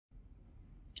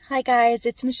Hi guys,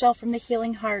 it's Michelle from The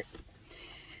Healing Heart.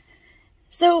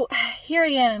 So here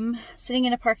I am sitting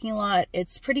in a parking lot.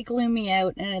 It's pretty gloomy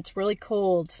out and it's really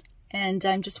cold, and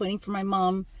I'm just waiting for my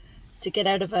mom to get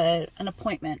out of an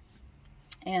appointment.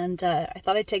 And I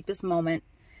thought I'd take this moment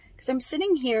because I'm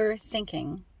sitting here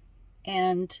thinking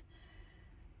and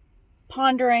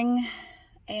pondering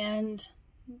and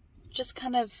just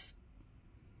kind of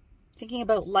thinking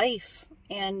about life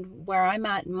and where I'm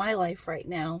at in my life right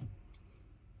now.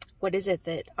 What is it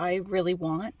that I really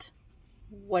want?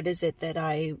 What is it that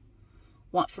I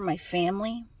want for my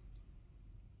family?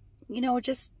 You know,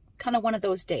 just kind of one of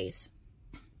those days.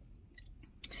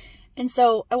 And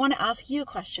so I want to ask you a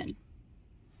question.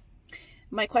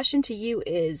 My question to you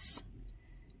is,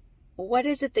 what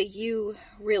is it that you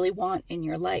really want in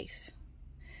your life?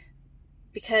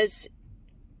 Because,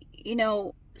 you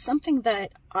know, something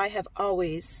that I have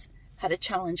always had a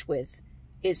challenge with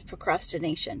is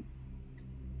procrastination.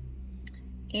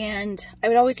 And I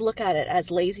would always look at it as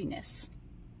laziness.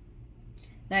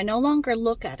 And I no longer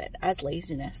look at it as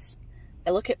laziness. I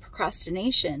look at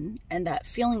procrastination and that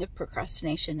feeling of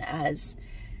procrastination as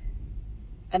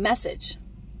a message.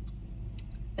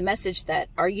 A message that,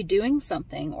 are you doing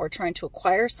something or trying to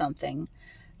acquire something,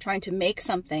 trying to make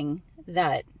something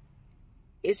that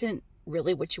isn't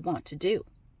really what you want to do?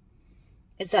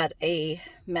 Is that a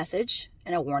message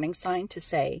and a warning sign to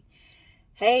say,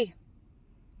 hey,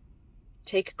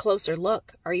 take a closer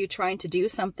look. Are you trying to do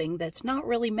something that's not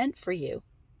really meant for you?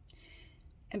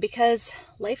 And because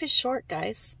life is short,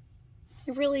 guys,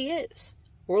 it really is.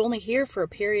 We're only here for a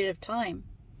period of time.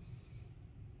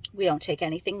 We don't take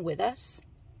anything with us,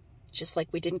 just like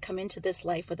we didn't come into this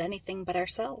life with anything but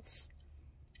ourselves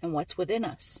and what's within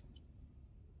us.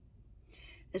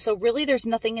 And so really there's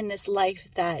nothing in this life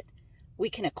that we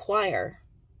can acquire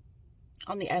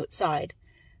on the outside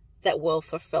that will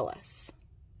fulfill us.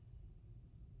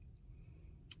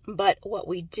 But what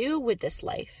we do with this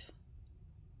life,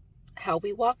 how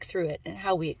we walk through it and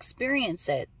how we experience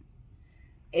it,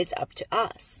 is up to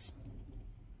us.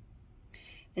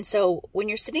 And so when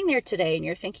you're sitting there today and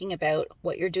you're thinking about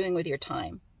what you're doing with your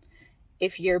time,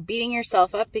 if you're beating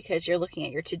yourself up because you're looking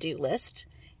at your to-do list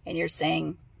and you're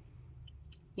saying,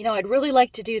 you know, I'd really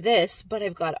like to do this, but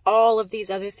I've got all of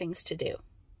these other things to do.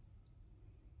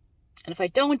 And if I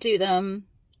don't do them,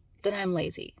 then I'm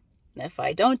lazy. And if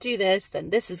I don't do this,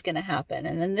 then this is going to happen.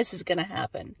 And then this is going to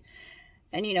happen.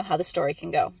 And you know how the story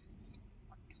can go.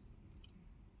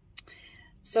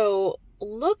 So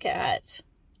look at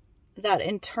that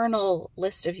internal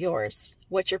list of yours,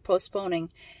 what you're postponing,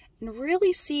 and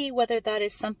really see whether that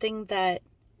is something that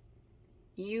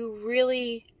you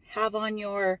really have on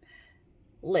your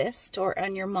list or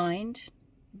on your mind,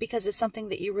 because it's something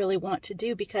that you really want to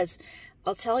do. Because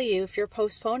I'll tell you, if you're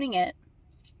postponing it,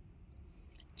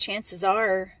 chances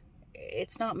are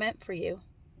it's not meant for you.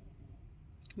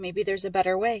 Maybe there's a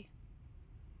better way.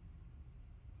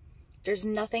 There's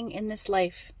nothing in this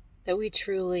life that we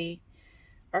truly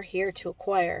are here to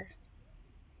acquire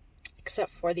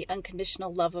except for the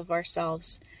unconditional love of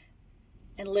ourselves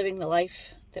and living the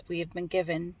life that we have been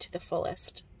given to the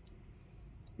fullest.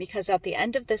 Because at the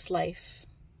end of this life,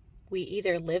 we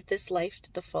either lived this life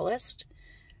to the fullest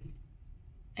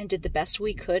and did the best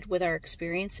we could with our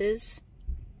experiences,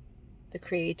 the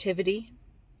creativity,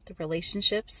 the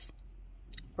relationships,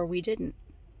 or we didn't.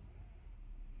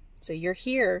 So you're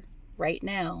here right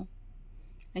now,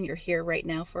 and you're here right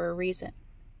now for a reason.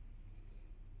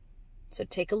 So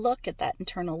take a look at that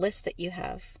internal list that you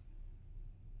have.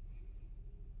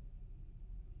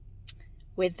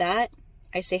 With that,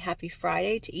 I say happy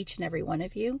Friday to each and every one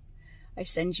of you. I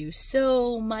send you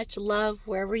so much love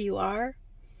wherever you are.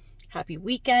 Happy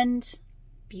weekend.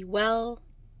 Be well.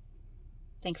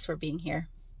 Thanks for being here.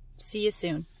 See you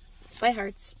soon. Bye,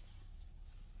 hearts.